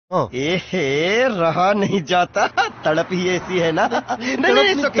एहे रहा नहीं जाता, तड़प ही ऐसी है ना।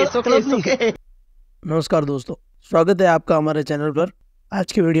 नहीं, सोके। नमस्कार दोस्तों, स्वागत है आपका हमारे चैनल पर।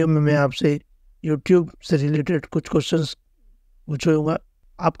 आज के वीडियो में मैं आपसे YouTube से रिलेटेड कुछ क्वेश्चंस पूछूंगा।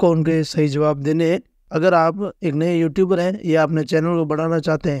 आपको उनके सही जवाब देने हैं। अगर आप एक नए यूट्यूबर हैं या अपने चैनल को बढ़ाना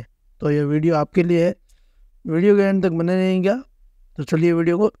चाहते हैं तो ये वीडियो आपके लिए है। वीडियो के एंड तक बने रहेंगे, तो चलिए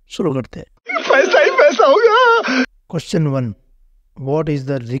वीडियो को शुरू करते हैं। पैसा ही पैसा होगा। Question 1, What is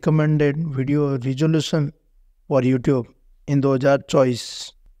the recommended video resolution for YouTube in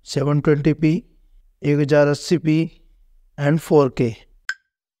 2024? 720p, 1080p and 4K.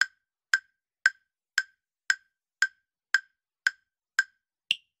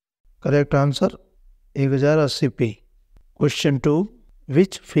 Correct answer 1080p. Question 2,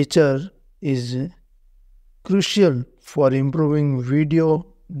 which feature is crucial for improving video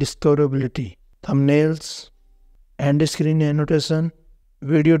discoverability? Thumbnails, end screen annotation,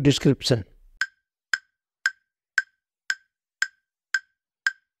 video description.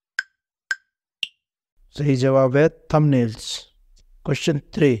 सही जवाब है thumbnails. Question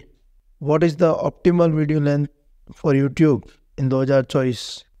 3, what is the optimal video length for YouTube in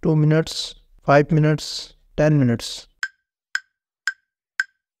 2024? 2 minutes, 5 minutes, 10 minutes.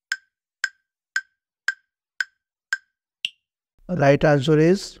 Right answer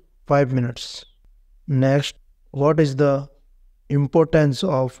is 5 minutes. Next, what is the importance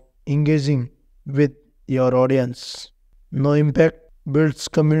of engaging with your audience? No impact, builds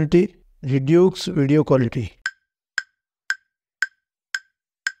community, reduces video quality.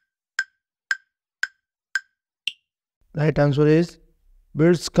 Right answer is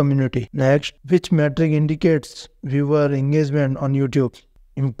builds community. Next, which metric indicates viewer engagement on YouTube?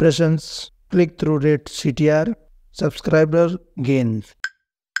 Impressions, click-through rate CTR, subscriber gain.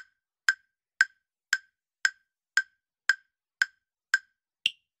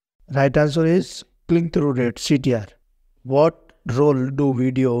 Right answer is click-through rate CTR. What role do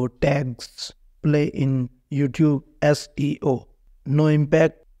video tags play in YouTube SEO? No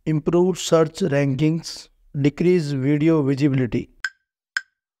impact, improve search rankings, decrease video visibility.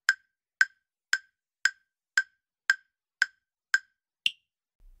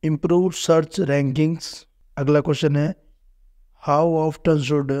 Improve search rankings. अगला question है, how often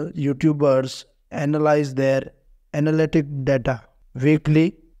should YouTubers analyze their analytic data?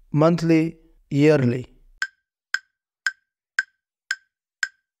 Weekly, monthly, yearly.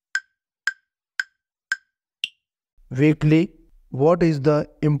 Weekly. What is the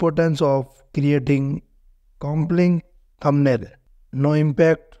importance of creating compelling thumbnail? No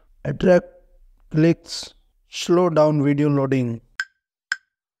impact, attract clicks, slow down video loading.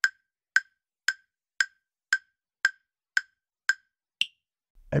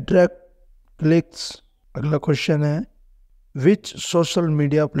 Attract clicks. अगला question है, which social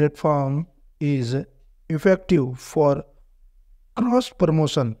media platform is effective for cross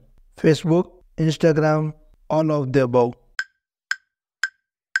promotion? Facebook, Instagram, all of the above.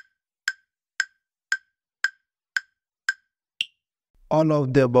 All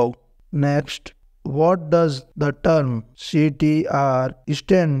of the above. Next, what does the term CTR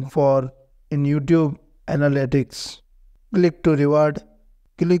stand for in YouTube analytics? Click to reward,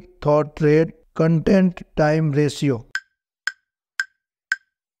 click thought rate, content time ratio.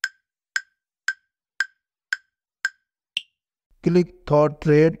 Click thought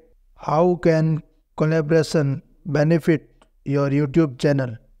rate. How can collaboration benefit your YouTube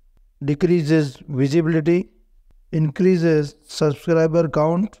channel? Decreases visibility, increases subscriber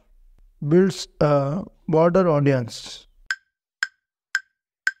count, builds a broader audience.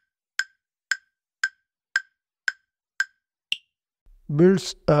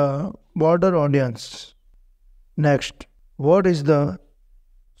 Builds a broader audience. Next, what is the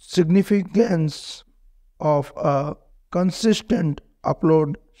significance of a consistent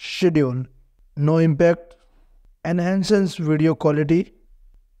upload schedule? No impact, enhances video quality,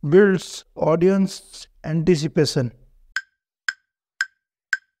 builds audience anticipation.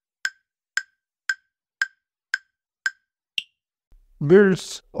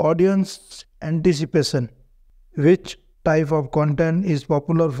 Builds audience anticipation. Which type of content is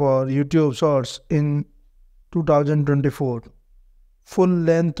popular for YouTube Shorts in 2024?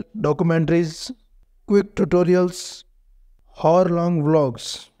 Full-length documentaries, quick tutorials, hour-long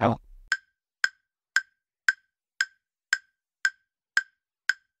vlogs.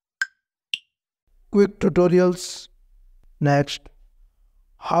 Quick tutorials. Next,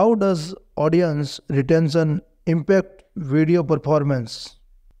 how does audience retention impact video performance?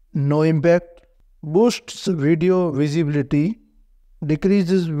 No impact, boosts video visibility,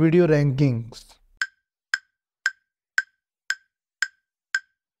 decreases video rankings.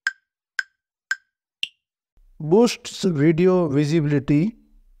 boosts video visibility.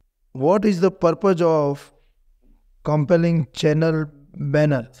 What is the purpose of compelling channel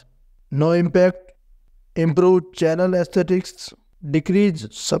banners? No impact, improve channel aesthetics, decrease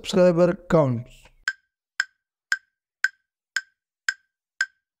subscriber counts.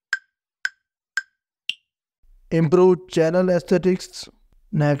 Improve channel aesthetics.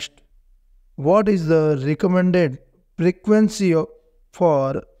 Next, what is the recommended frequency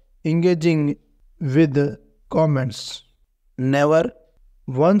for engaging with comments? Never.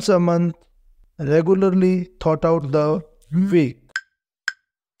 Once a month, regularly throughout the week.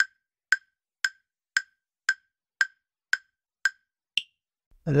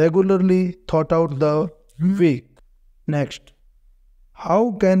 Regularly throughout the week. Next,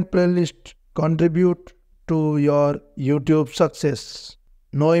 how can playlist contribute to your YouTube success?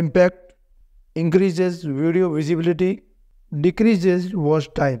 No impact, increases video visibility, decreases watch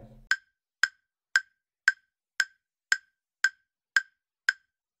time.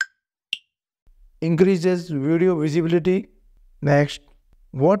 Increases video visibility. Next,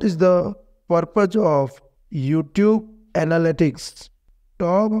 what is the purpose of YouTube Analytics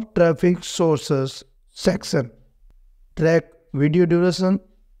Top Traffic Sources section? Track video duration,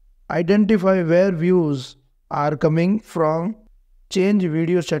 identify where views are coming from, change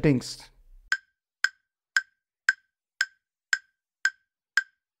video settings.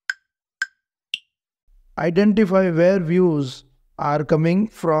 Identify where views are coming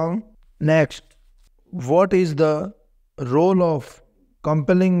from. Next, what is the role of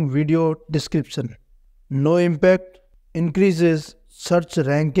compelling video description? No impact, increases search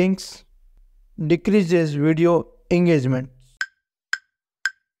rankings, decreases video engagement.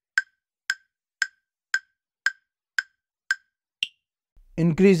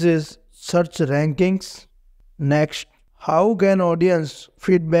 Increases search rankings. Next, how can audience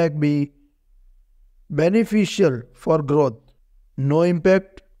feedback be beneficial for growth? No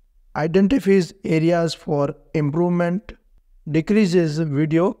impact, identifies areas for improvement, decreases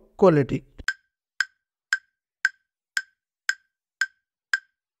video quality.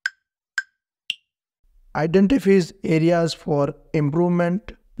 Identifies areas for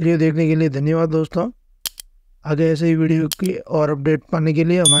improvement. Video देखने के लिए धन्यवाद दोस्तों। आगे ऐसे ही video की और update पाने के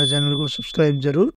लिए हमारे चैनल को सब्सक्राइब जरूर